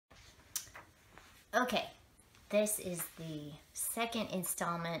Okay, this is the second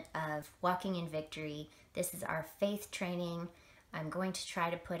installment of Walking in Victory. This is our faith training. I'm going to try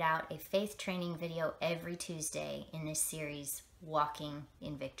to put out a faith training video every Tuesday in this series, Walking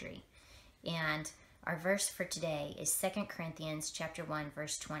in Victory. And our verse for today is 2 Corinthians chapter 1,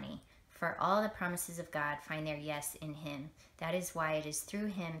 verse 20. For all the promises of God find their yes in him. That is why it is through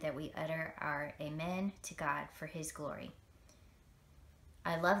him that we utter our amen to God for his glory.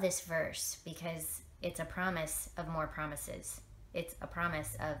 I love this verse because it's a promise of more promises. It's a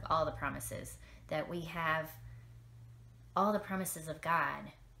promise of all the promises, that we have all the promises of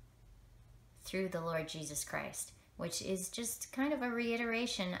God through the Lord Jesus Christ, which is just kind of a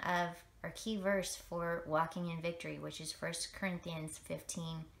reiteration of our key verse for walking in victory, which is 1 Corinthians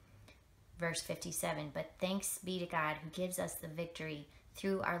 15, verse 57. But thanks be to God who gives us the victory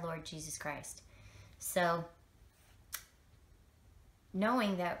through our Lord Jesus Christ. So,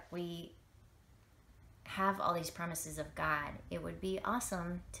 knowing that we have all these promises of God, it would be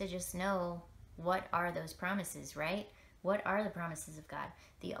awesome to just know what are those promises, right? What are the promises of God?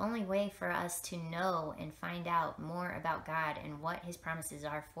 The only way for us to know and find out more about God and what his promises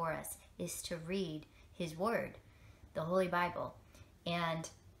are for us is to read his word, the Holy Bible. And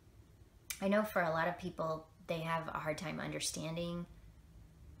I know for a lot of people, they have a hard time understanding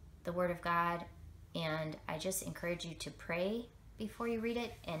the word of God. And I just encourage you to pray before you read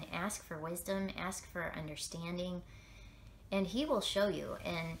it and ask for wisdom, ask for understanding, and he will show you.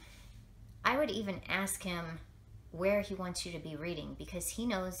 And I would even ask him where he wants you to be reading, because he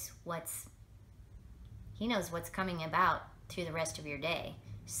knows what's coming about through the rest of your day.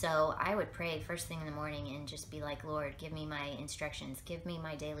 So I would pray first thing in the morning and just be like, Lord, give me my instructions, give me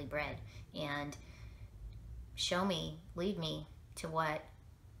my daily bread, and show me, lead me to what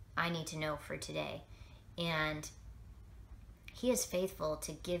I need to know for today. And he is faithful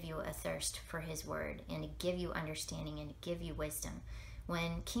to give you a thirst for his word and to give you understanding and to give you wisdom.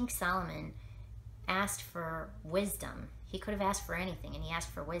 When King Solomon asked for wisdom, he could have asked for anything, and he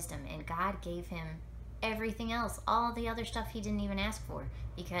asked for wisdom, and God gave him everything else, all the other stuff he didn't even ask for,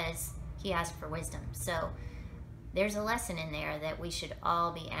 because he asked for wisdom. So there's a lesson in there that we should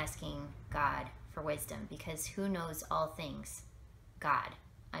all be asking God for wisdom, because who knows all things? God.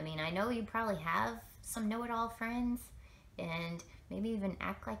 I mean, I know you probably have some know-it-all friends, and maybe even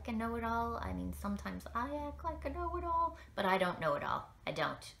act like a know-it-all. I mean, sometimes I act like a know-it-all, but I don't know it all. I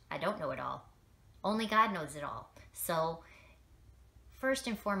don't know it all. Only God knows it all. So first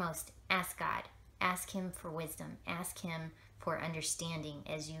and foremost, ask God. Ask him for wisdom. Ask him for understanding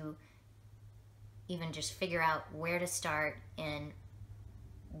as you even just figure out where to start and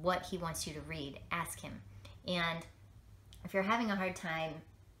what he wants you to read. Ask him. And if you're having a hard time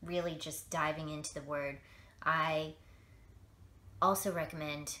really just diving into the word, I also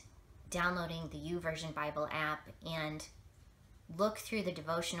recommend downloading the YouVersion Bible app and look through the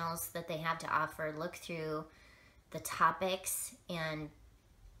devotionals that they have to offer. Look through the topics, and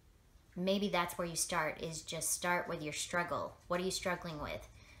maybe that's where you start, is just start with your struggle. What are you struggling with?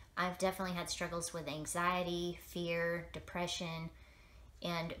 I've definitely had struggles with anxiety, fear, depression,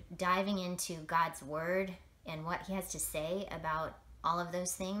 and diving into God's word and what he has to say about all of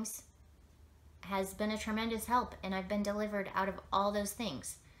those things has been a tremendous help, and I've been delivered out of all those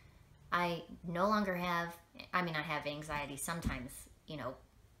things. I no longer have, I mean, I have anxiety sometimes,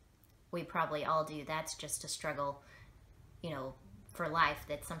 we probably all do. That's just a struggle, for life,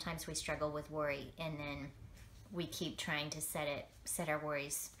 that sometimes we struggle with worry, and then we keep trying to set our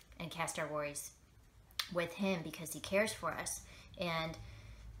worries and cast our worries with him, because he cares for us. And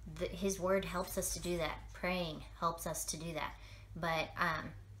his word helps us to do that. Praying helps us to do that. But,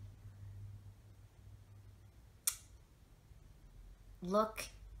 look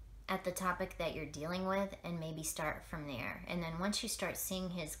at the topic that you're dealing with and maybe start from there. And then once you start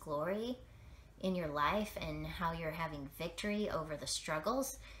seeing his glory in your life and how you're having victory over the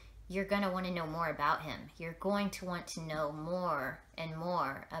struggles, you're going to want to know more about him. You're going to want to know more and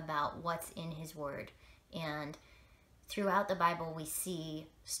more about what's in his word. And throughout the Bible, we see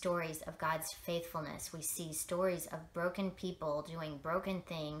stories of God's faithfulness. We see stories of broken people doing broken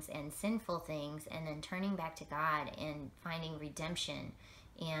things and sinful things, and then turning back to God and finding redemption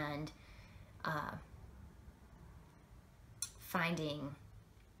and finding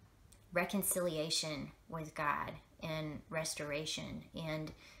reconciliation with God and restoration.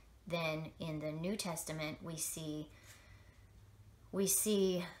 And then in the New Testament, we see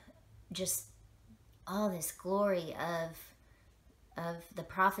just all this glory of the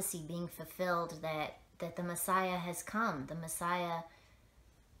prophecy being fulfilled, that the Messiah has come. The Messiah,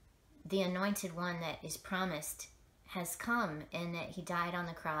 the anointed one that is promised, has come, and that he died on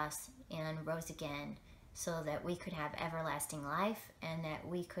the cross and rose again so that we could have everlasting life, and that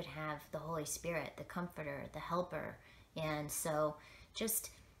we could have the Holy Spirit, the Comforter, the Helper. And so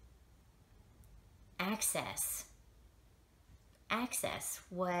just access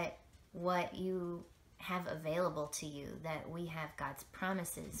what you have available to you, that we have God's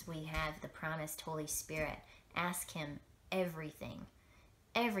promises, we have the promised Holy Spirit. Ask him everything.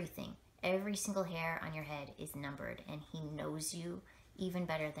 Every single hair on your head is numbered, and he knows you even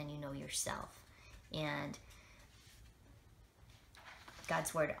better than you know yourself. And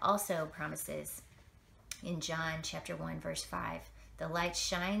God's word also promises in John chapter 1 verse 5, the light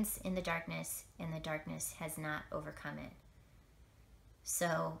shines in the darkness, and the darkness has not overcome it.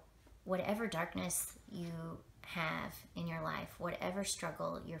 So whatever darkness you have in your life, whatever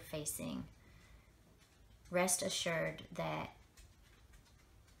struggle you're facing, rest assured that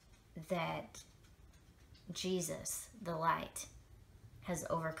Jesus, the light, has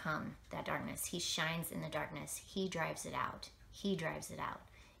overcome that darkness. He shines in the darkness. He drives it out. He drives it out.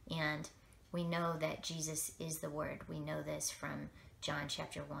 And we know that Jesus is the Word. We know this from John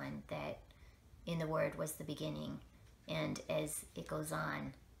chapter 1, that in the Word was the beginning. And as it goes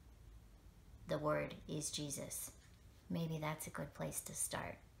on, the Word is Jesus. Maybe that's a good place to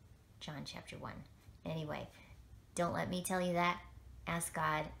start. John chapter 1. Anyway, don't let me tell you that. Ask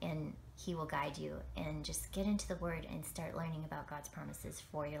God, and he will guide you. And just get into the Word and start learning about God's promises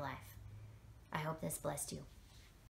for your life. I hope this blessed you.